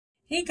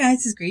Hey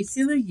guys, it's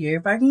Gracie Lou here,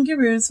 Bargain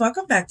Gurus.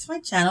 Welcome back to my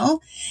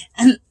channel.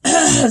 And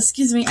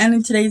excuse me, and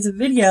in today's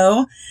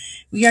video,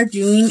 we are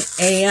doing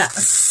a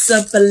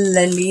Splendies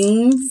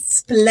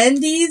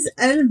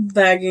and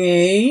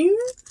bagging.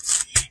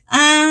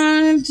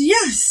 And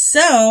yeah,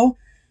 so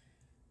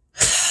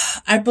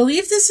I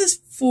believe this is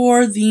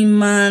for the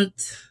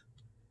month,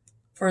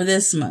 for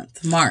this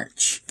month,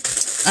 March.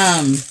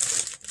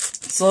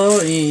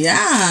 So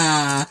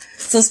yeah,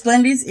 so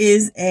Splendies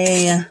is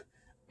a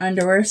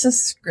underwear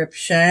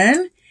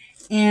subscription,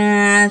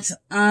 and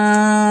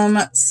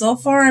so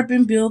far I've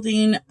been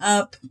building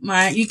up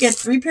my, you get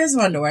 3 pairs of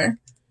underwear.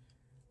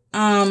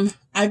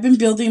 I've been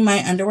building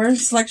my underwear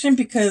selection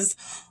because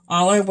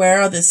all I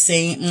wear are the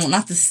same, well,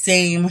 not the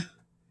same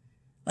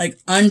like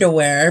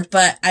underwear,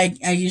 but I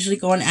usually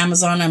go on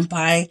Amazon and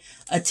buy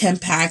a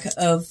 10-pack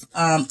of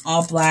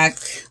all black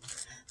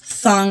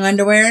thong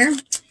underwear,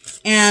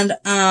 and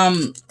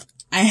I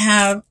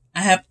have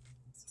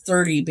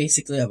 30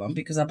 basically of them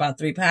because I bought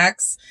 3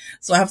 packs.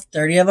 So I have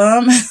 30 of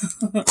them.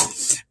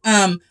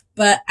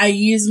 But I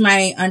use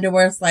my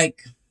underwear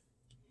like,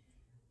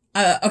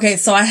 okay,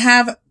 so I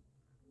have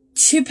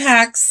 2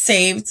 packs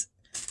saved.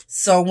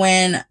 So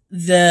when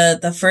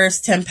the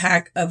first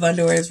 10-pack of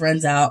underwear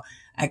runs out,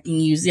 I can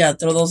use the other,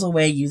 throw those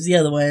away, use the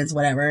other ones,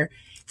 whatever.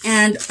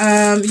 And,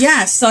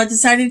 yeah, so I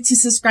decided to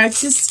subscribe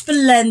to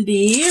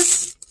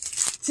Splendies,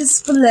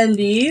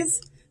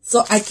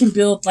 so I can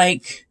build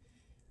like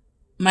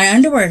my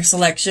underwear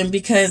selection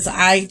because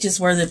I just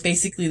wear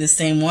basically the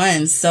same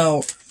ones.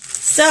 So,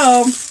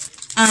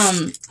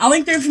 I'll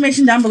link their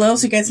information down below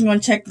so you guys can go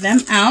and check them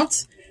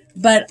out.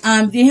 But,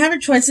 they have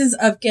your choices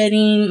of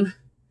getting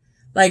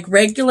like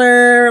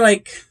regular,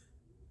 like,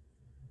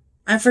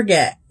 I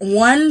forget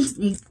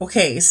one.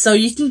 Okay. So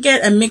you can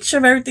get a mixture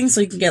of everything.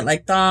 So you can get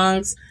like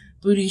thongs,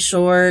 booty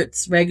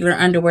shorts, regular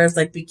underwears,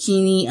 like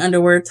bikini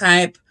underwear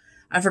type.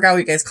 I forgot what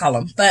you guys call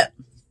them, but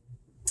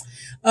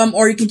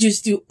or you can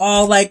just do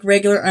all like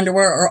regular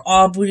underwear or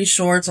all booty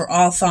shorts or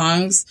all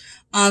thongs.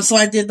 So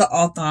I did the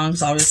all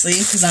thongs, obviously,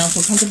 because I don't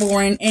feel comfortable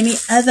wearing any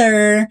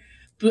other,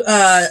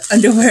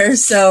 underwear.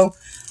 So,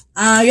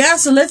 yeah,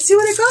 so let's see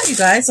what I got, you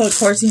guys. So of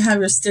course you have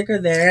your sticker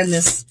there and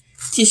this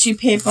tissue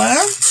paper.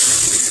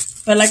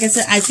 But like I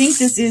said, I think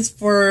this is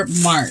for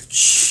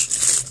March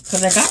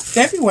because I got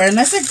February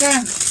unless I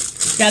got,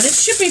 yeah,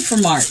 this should be for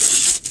March.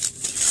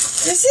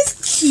 This is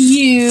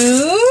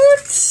cute.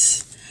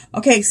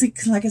 Okay, see,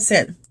 like I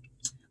said,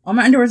 all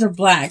my underwears are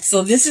black.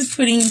 So this is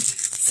putting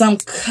some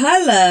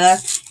color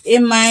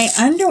in my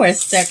underwear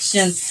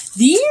section.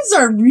 These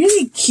are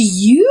really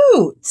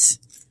cute.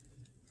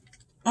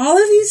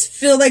 All of these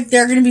feel like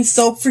they're going to be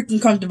so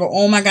freaking comfortable.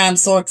 Oh my God, I'm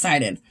so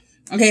excited.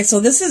 Okay, so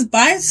this is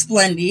by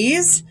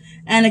Splendies.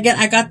 And again,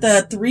 I got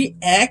the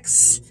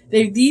 3X.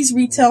 These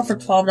retail for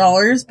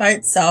 $12 by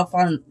itself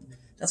on,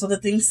 that's what the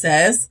thing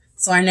says.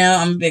 So I know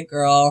I'm a big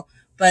girl.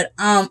 But,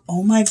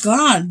 oh my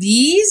God,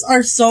 these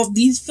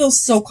feel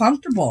so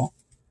comfortable.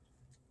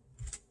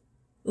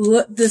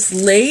 Look, this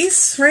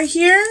lace right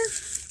here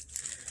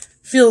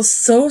feels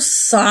so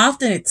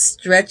soft and it's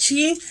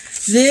stretchy.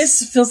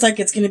 This feels like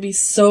it's going to be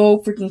so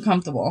freaking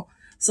comfortable.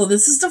 So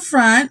this is the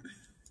front.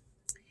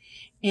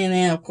 And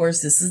then, of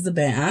course, this is the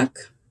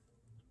back.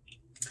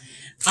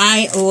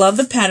 I love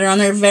the pattern on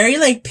there. Very,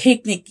 like,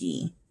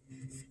 picnicky.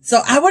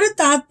 So I would have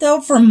thought,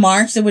 though, for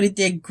March, they would have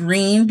did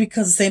green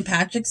because of St.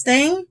 Patrick's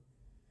Day.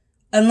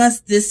 Unless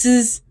this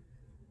is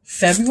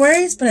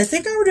February's, but I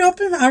think I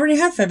already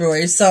have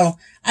February, so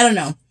I don't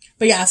know.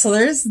 But yeah, so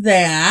there's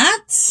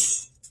that.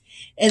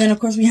 And then of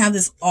course we have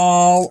this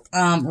all,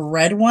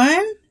 red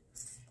one.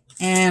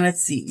 And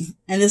let's see.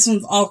 And this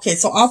one's, okay,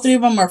 so all 3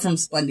 of them are from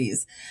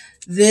Splendies.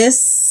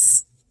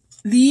 These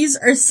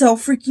are so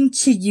freaking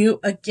cute.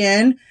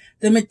 Again,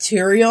 the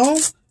material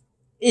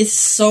is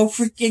so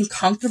freaking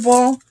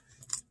comfortable.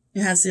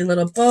 It has a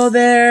little bow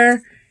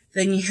there.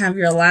 Then you have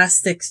your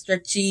elastic,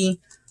 stretchy,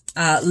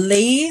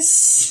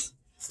 lace.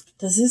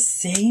 Does this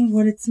say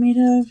what it's made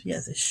of?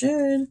 Yes, it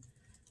should.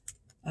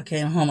 Okay,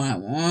 hold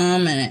on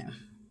 1 minute.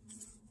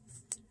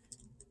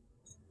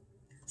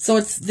 So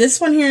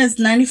this one here is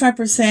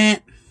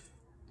 95%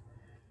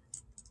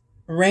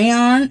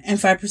 rayon and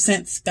 5%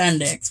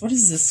 spandex. What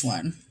is this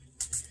one?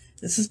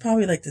 This is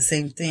probably like the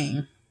same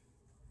thing.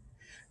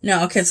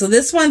 No, okay, so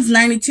this one's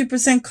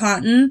 92%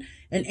 cotton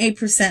and 8%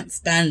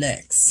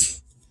 spandex.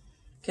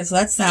 Okay, so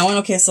that's that one.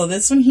 Okay, so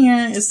this one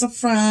here is the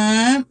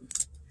front.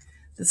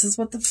 This is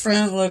what the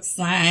front looks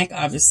like,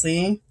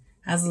 obviously.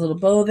 Has a little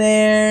bow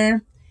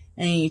there.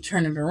 And you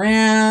turn it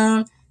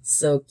around.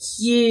 So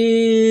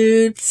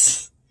cute.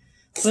 So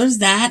there's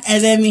that.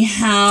 And then we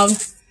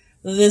have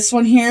this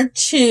one here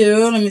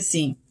too. Let me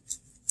see.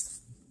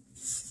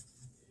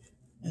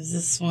 Is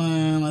this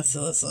one? Let's see.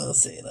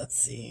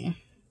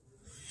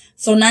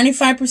 So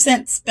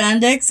 95%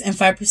 spandex and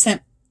 5%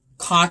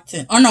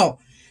 cotton. Oh no.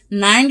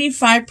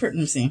 95%, let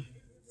me see.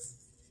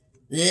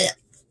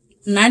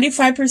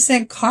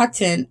 95%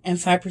 cotton and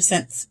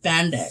 5%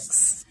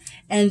 spandex.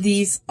 And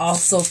these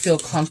also feel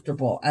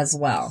comfortable as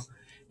well.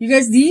 You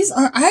guys, these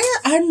are,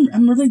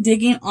 I'm really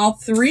digging all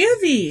three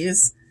of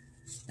these.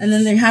 And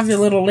then they have your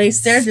little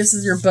lace there. This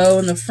is your bow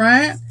in the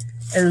front.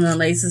 And then the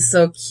lace is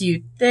so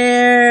cute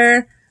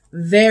there.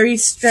 Very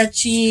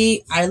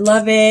stretchy. I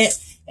love it.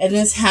 And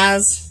this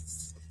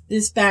has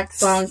this back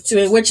thong to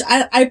it, which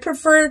I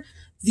prefer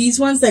these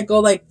ones that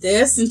go like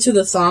this into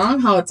the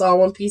thong, how it's all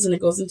one piece and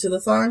it goes into the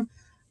thong.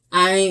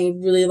 I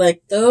really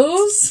like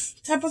those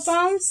type of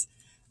thongs.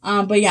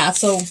 But yeah,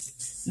 so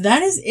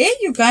that is it,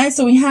 you guys.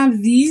 So we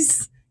have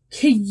these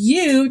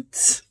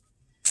cute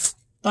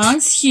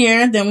thongs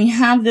here. Then we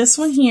have this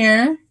one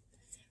here,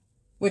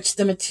 which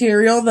the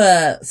material,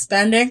 the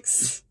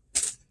spandex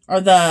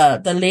or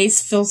the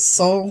lace feels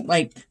so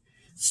like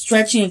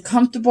stretchy and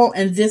comfortable.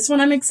 And this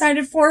one I'm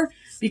excited for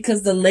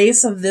because the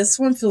lace of this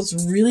one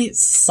feels really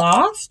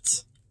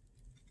soft.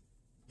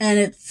 And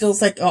it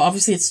feels like, oh,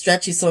 obviously it's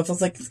stretchy, so it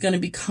feels like it's going to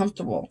be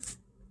comfortable.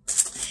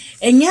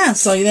 And yeah,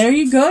 so there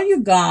you go,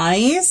 you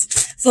guys.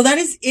 So that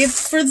is it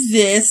for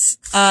this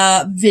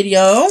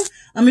video.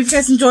 If you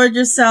guys enjoyed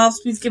yourselves,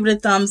 please give it a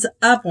thumbs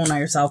up. Well, not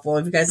yourself. Well,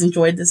 if you guys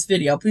enjoyed this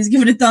video, please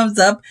give it a thumbs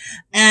up.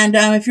 And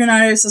if you're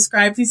not already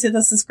subscribed, please hit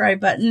the subscribe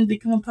button.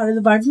 Become a part of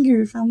the Bargain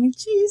Guru family.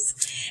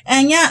 Jeez.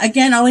 And yeah,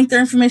 again, I'll link their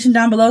information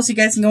down below so you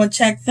guys can go and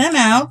check them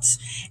out.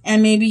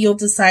 And maybe you'll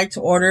decide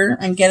to order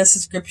and get a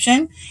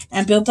subscription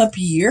and build up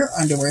your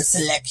underwear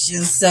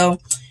selection. So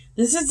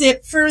this is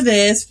it for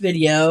this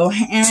video.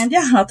 And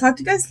yeah, I'll talk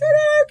to you guys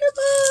later.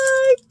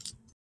 Goodbye.